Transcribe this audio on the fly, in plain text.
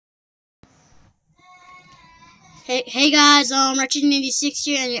Hey guys, Wretched86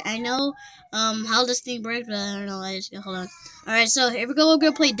 here, and I know, how this thing works, but I don't know, hold on. Alright, so here we go, we're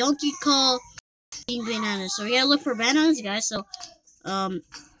gonna play Donkey Kong eating bananas. So we gotta look for bananas, guys, so, can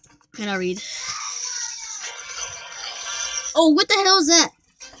I read? Oh, what the hell is that?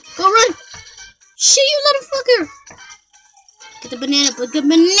 Go run! Shit, you little fucker! Get the banana,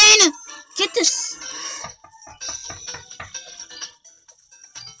 Get this!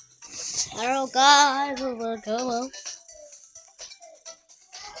 Oh god, go.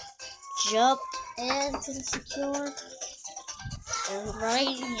 Jump into the secure and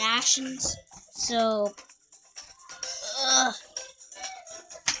writing actions. So, oh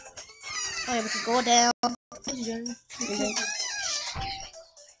yeah, we can go down.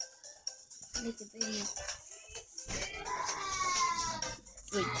 Make the video.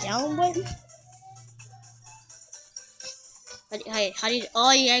 Wait, down button? How do you,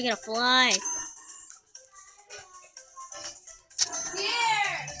 oh yeah, I gotta fly.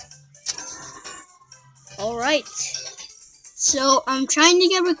 Alright. So, I'm trying to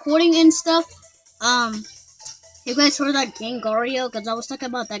get recording and stuff. You guys heard that game, Gario? Because I was talking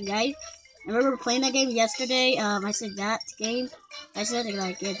about that guy. I remember playing that game yesterday. I said that game. I said,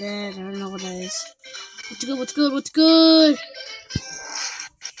 like, get that. I don't know what that is. What's good?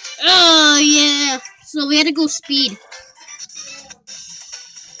 Oh, yeah. So, we had to go speed.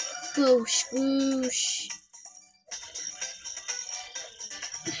 Boosh, boosh.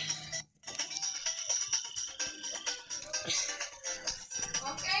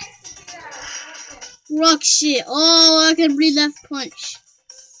 Rock shit. Oh, I can read left punch.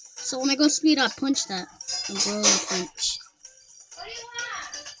 So when I go speed, I punch that. A gorilla punch. What do you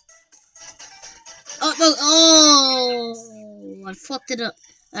want? Oh, I fucked it up.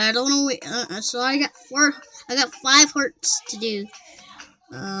 I don't know. So I got 5 hearts to do.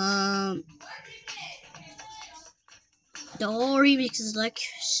 The whole remix is like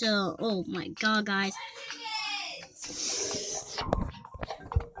so. Oh my god, guys.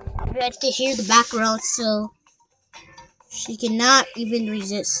 You have to hear the background, so she cannot even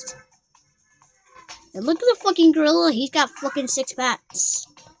resist. And look at the fucking gorilla. He's got fucking 6 packs.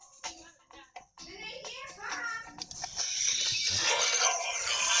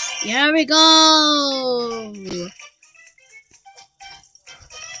 Here we go.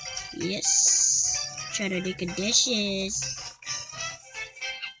 Yes. Try to do dishes.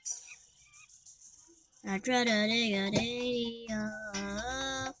 I try to dig a day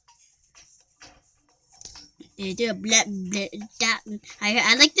up. They do a blah, blah, that.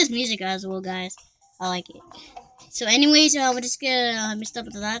 I like this music as well, guys. I like it. So, anyways, we're just gonna mess up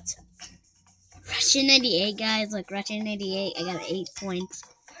with that. Ratchet 98, guys. Look, Ratchet 98. I got 8 points.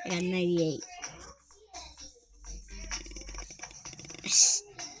 I got 98.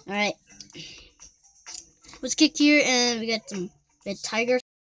 Alright. Let's kick here, and we got some tiger.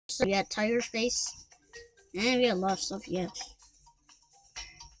 So we got tiger face. And we got a lot of stuff, yeah.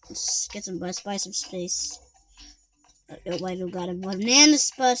 Let's get some buy some space. I don't got a banana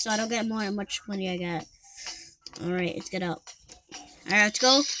spot, so I don't get more how much money I got. Alright, let's get out. Alright, let's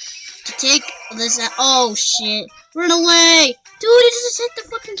go. To take this out. Oh shit. Run away! Dude, it just hit the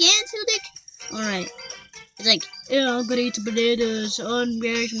fucking can too, dick. Alright. It's like, yeah, I'm gonna eat the bananas on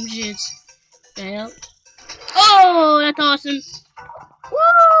some shits. Yeah. Oh, that's awesome.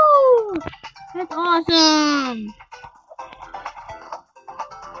 Woo! That's awesome.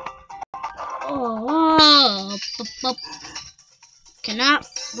 Oh, cannot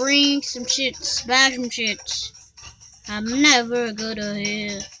bring some shit, smash some shit. I'm never gonna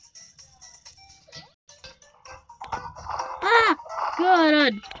hear. Ah,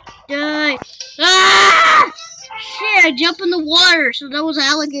 gotta die. Ah! Shit, I jumped in the water. So that was an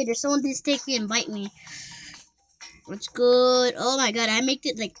alligator. Someone did take me and bite me. What's good? Oh my god, I made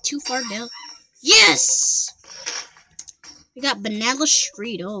it like too far down. Yes! We got Banana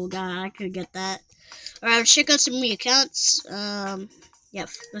Street. Oh god, I could get that. Alright, let's check out some of the accounts. Yeah,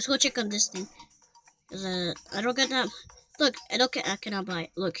 let's go check on this thing. Cause I don't get that. Look, I cannot buy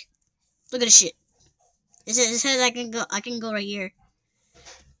it. Look at this shit. It says I can go right here.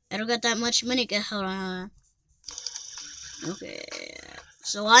 I don't got that much money. Hold on. Okay,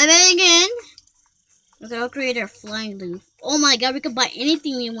 so I'm in again. Okay, I'll create our flying loop. Oh my god, we could buy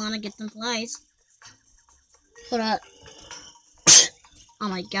anything we want to get them flies. Hold up. Oh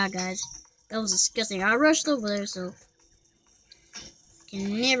my god, guys. That was disgusting. I rushed over there, so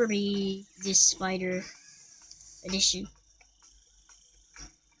can never be this spider edition.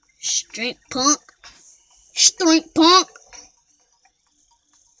 Strength punk.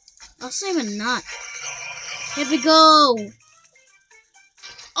 I'll save a knot. Here we go.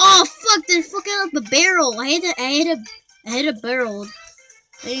 Oh fuck the fucking up a barrel. I hit a barrel.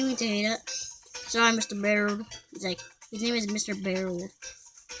 I didn't mean to hit it. Sorry, Mr. Barrel. He's like, his name is Mr. Barrel.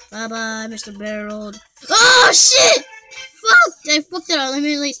 Bye bye, Mr. Barrel. Oh shit! Fuck! I fucked it up. Let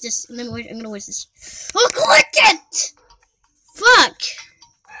me erase this. I'm gonna waste this. Oh, click it! Fuck!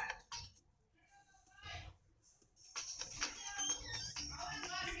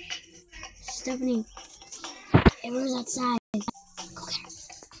 Stephanie, everyone's outside. Go get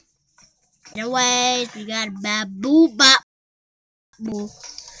her. Anyways, we got a boo bop boo.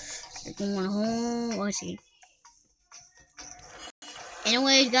 They're going home. Oh, I see.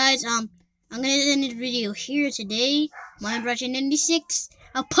 Anyways, guys, I'm gonna end the video here today. Minecraft 96.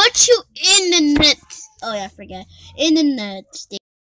 I'll put you in the net. Oh yeah, I forgot. In the net.